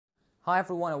Hi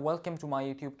everyone and welcome to my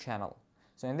YouTube channel.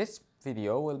 So in this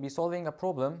video we'll be solving a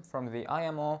problem from the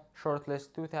IMO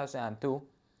shortlist 2002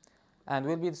 and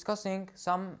we'll be discussing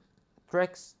some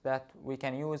tricks that we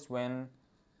can use when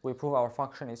we prove our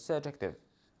function is surjective.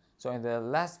 So in the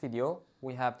last video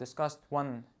we have discussed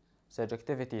one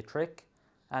surjectivity trick,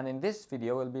 and in this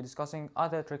video we'll be discussing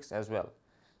other tricks as well.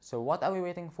 So what are we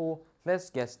waiting for? Let's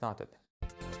get started.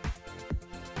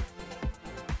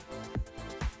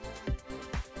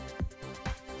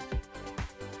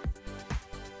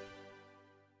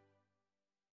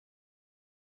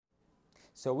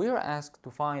 So we are asked to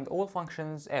find all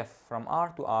functions f from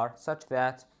R to R such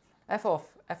that f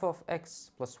of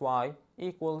x plus y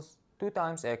equals 2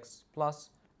 times x plus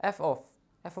f of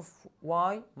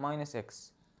y minus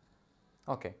x.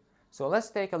 Okay, so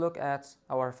let's take a look at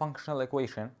our functional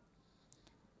equation.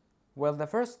 Well, the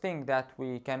first thing that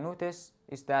we can notice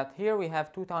is that here we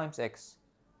have 2 times x,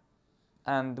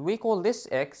 and we call this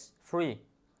x free.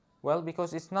 Well,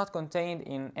 because it's not contained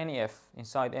in any f,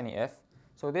 inside any f,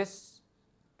 so this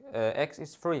x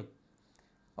is free.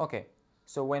 Okay,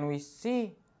 so when we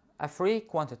see a free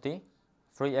quantity,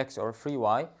 free x or free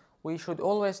y, we should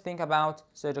always think about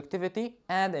surjectivity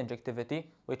and injectivity,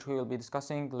 which we will be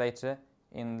discussing later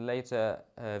in later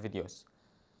videos.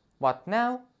 But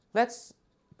now let's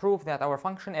prove that our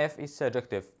function f is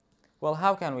surjective. Well,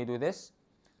 how can we do this?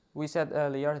 We said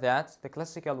earlier that the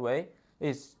classical way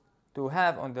is to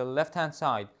have on the left hand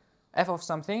side f of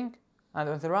something, and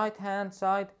on the right hand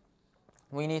side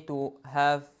we need to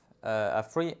have a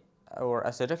free or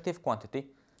a surjective quantity.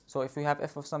 So if we have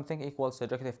f of something equals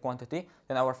surjective quantity,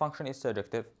 then our function is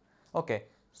surjective. Okay,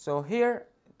 so here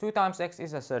 2 times x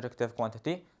is a surjective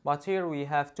quantity, but here we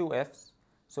have 2 f's.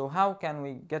 So how can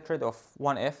we get rid of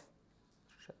one f?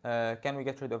 Can we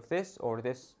get rid of this or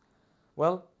this?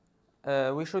 Well,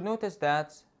 we should notice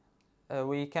that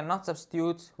we cannot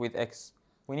substitute with x.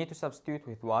 We need to substitute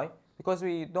with y because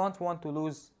we don't want to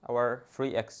lose our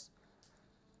free x.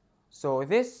 So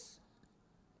this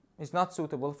is not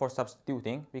suitable for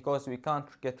substituting because we can't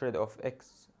get rid of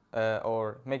x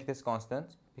or make this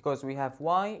constant because we have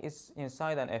y is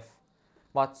inside an f.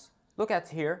 But look at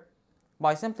here,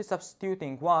 by simply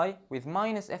substituting y with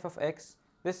minus f of x,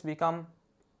 this becomes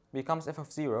f of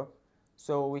 0.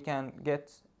 So we can get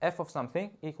f of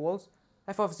something equals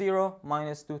f of 0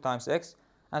 minus 2 times x,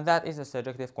 and that is a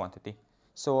surjective quantity.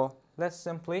 So let's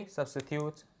simply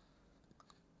substitute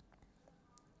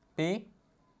p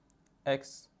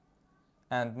x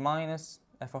and minus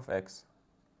f of x,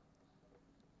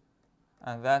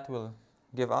 and that will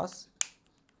give us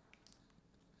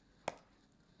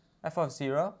f of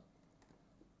 0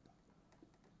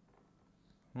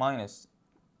 minus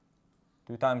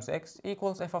 2 times x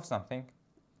equals f of something.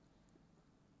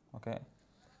 Okay,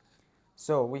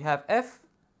 so we have f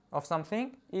of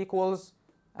something equals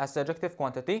a surjective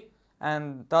quantity,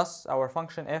 and thus our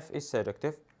function f is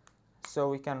surjective. So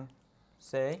we can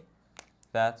say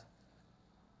that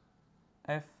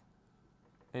f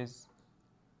is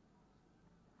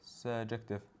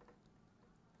surjective.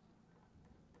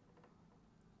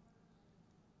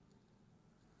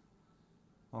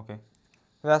 Okay,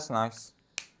 that's nice.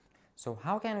 So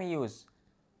how can we use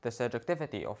the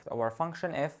surjectivity of our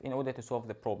function f in order to solve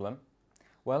the problem?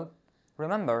 Well,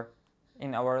 remember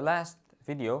in our last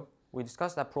video we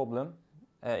discussed a problem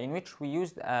in which we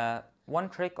used one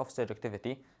trick of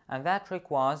surjectivity, and that trick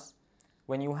was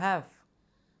when you have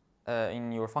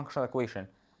in your functional equation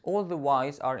all the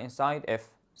y's are inside f.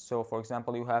 So for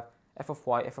example you have f of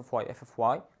y, f of y, f of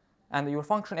y, and your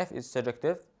function f is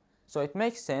surjective, so it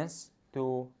makes sense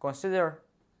to consider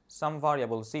some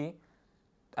variable z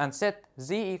and set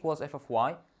z equals f of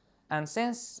y, and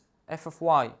since f of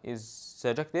y is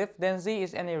surjective, then z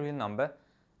is any real number,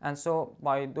 and so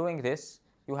by doing this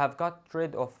you have got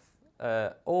rid of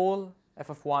all f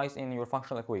of y's in your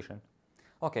functional equation.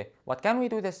 Okay, but can we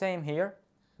do the same here?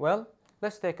 Well,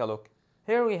 let's take a look.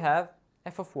 Here we have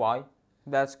f of y,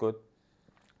 that's good,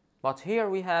 but here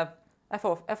we have f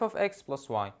of x plus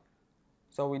y,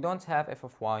 so we don't have f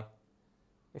of y.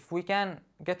 If we can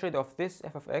get rid of this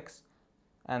f of x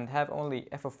and have only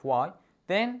f of y,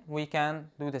 then we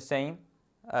can do the same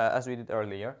as we did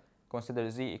earlier, consider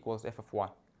z equals f of y.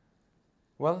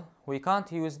 Well, we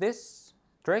can't use this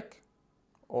trick,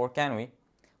 or can we?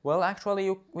 Well,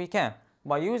 actually we can.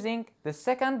 By using the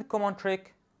second common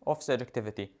trick of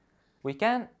surjectivity, we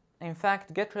can in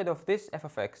fact get rid of this f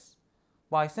of x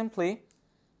by simply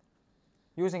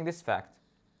using this fact.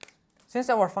 Since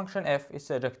our function f is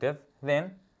surjective,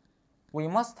 then we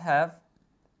must have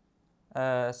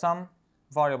some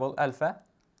variable alpha,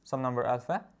 some number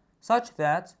alpha, such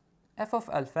that f of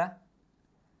alpha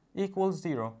equals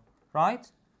 0,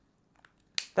 right?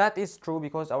 That is true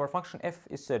because our function f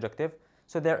is surjective.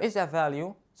 So there is a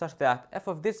value such that f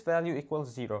of this value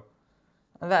equals 0.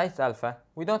 And that is alpha.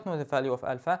 We don't know the value of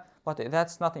alpha, but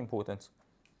that's not important.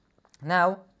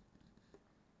 Now,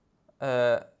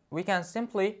 we can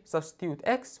simply substitute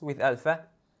x with alpha,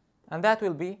 and that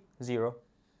will be 0.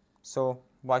 So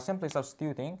by simply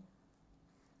substituting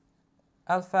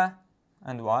alpha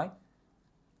and y,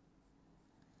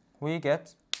 we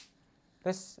get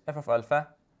this f of alpha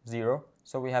 0.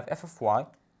 So we have f of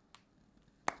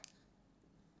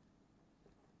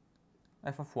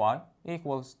y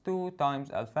equals 2 times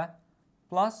alpha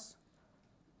plus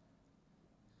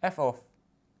f of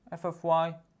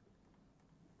y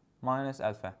minus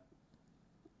alpha.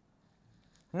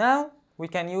 Now we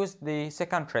can use the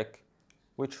second trick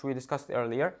which we discussed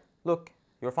earlier. Look,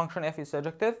 your function f is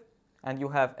surjective and you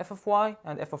have f of y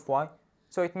and f of y.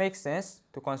 So it makes sense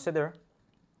to consider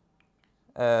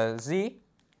z.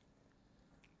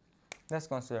 Let's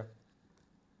consider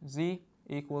z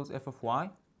equals f of y,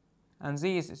 and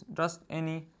z is just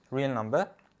any real number.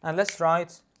 And let's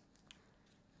write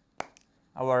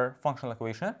our functional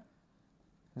equation.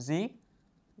 Z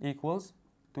equals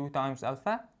 2 times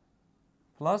alpha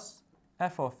plus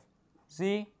f of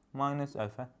z minus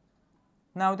alpha.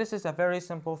 Now this is a very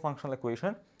simple functional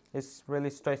equation. It's really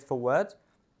straightforward.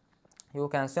 You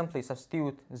can simply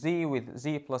substitute z with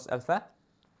z plus alpha.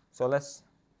 So let's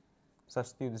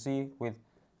substitute z with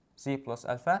z plus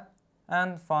alpha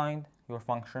and find your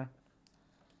function.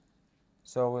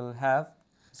 So we'll have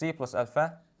z plus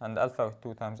alpha and alpha with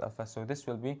 2 times alpha. So this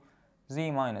will be z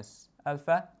minus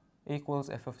alpha equals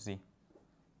f of z.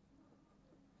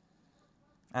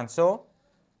 And so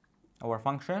our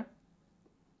function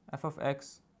f of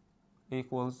x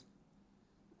equals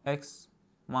x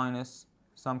minus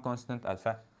some constant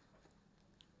alpha.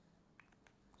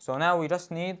 So now we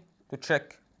just need to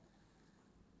check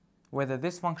whether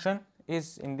this function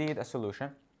is indeed a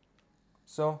solution.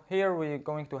 So here we're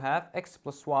going to have x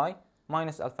plus y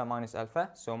minus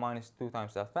alpha, so minus 2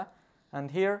 times alpha.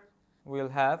 And here we'll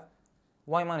have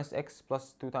y minus x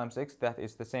plus 2 times x, that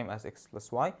is the same as x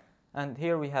plus y. And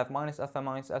here we have minus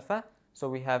alpha, so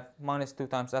we have minus 2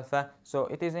 times alpha. So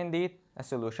it is indeed a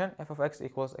solution, f of x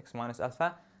equals x minus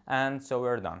alpha, and so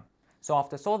we're done. So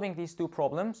after solving these two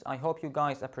problems, I hope you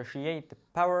guys appreciate the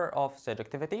power of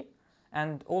surjectivity,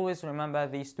 and always remember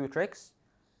these two tricks.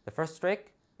 The first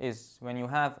trick is when you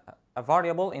have a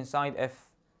variable inside f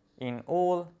in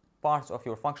all parts of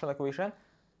your functional equation,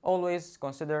 always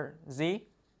consider z,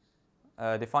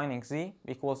 defining z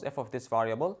equals f of this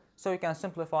variable, so you can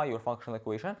simplify your functional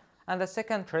equation. And the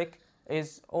second trick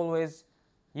is always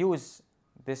use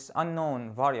this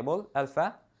unknown variable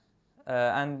alpha,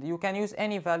 and you can use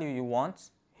any value you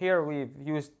want. Here we've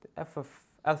used f of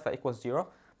alpha equals 0,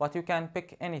 but you can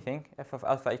pick anything, f of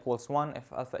alpha equals 1,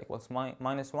 f of alpha equals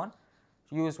minus 1.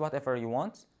 Use whatever you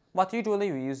want, but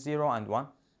usually we use 0 and 1.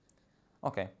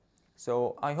 Okay,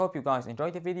 so I hope you guys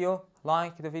enjoyed the video.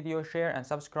 Like the video, share and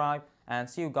subscribe, and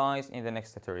see you guys in the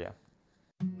next tutorial.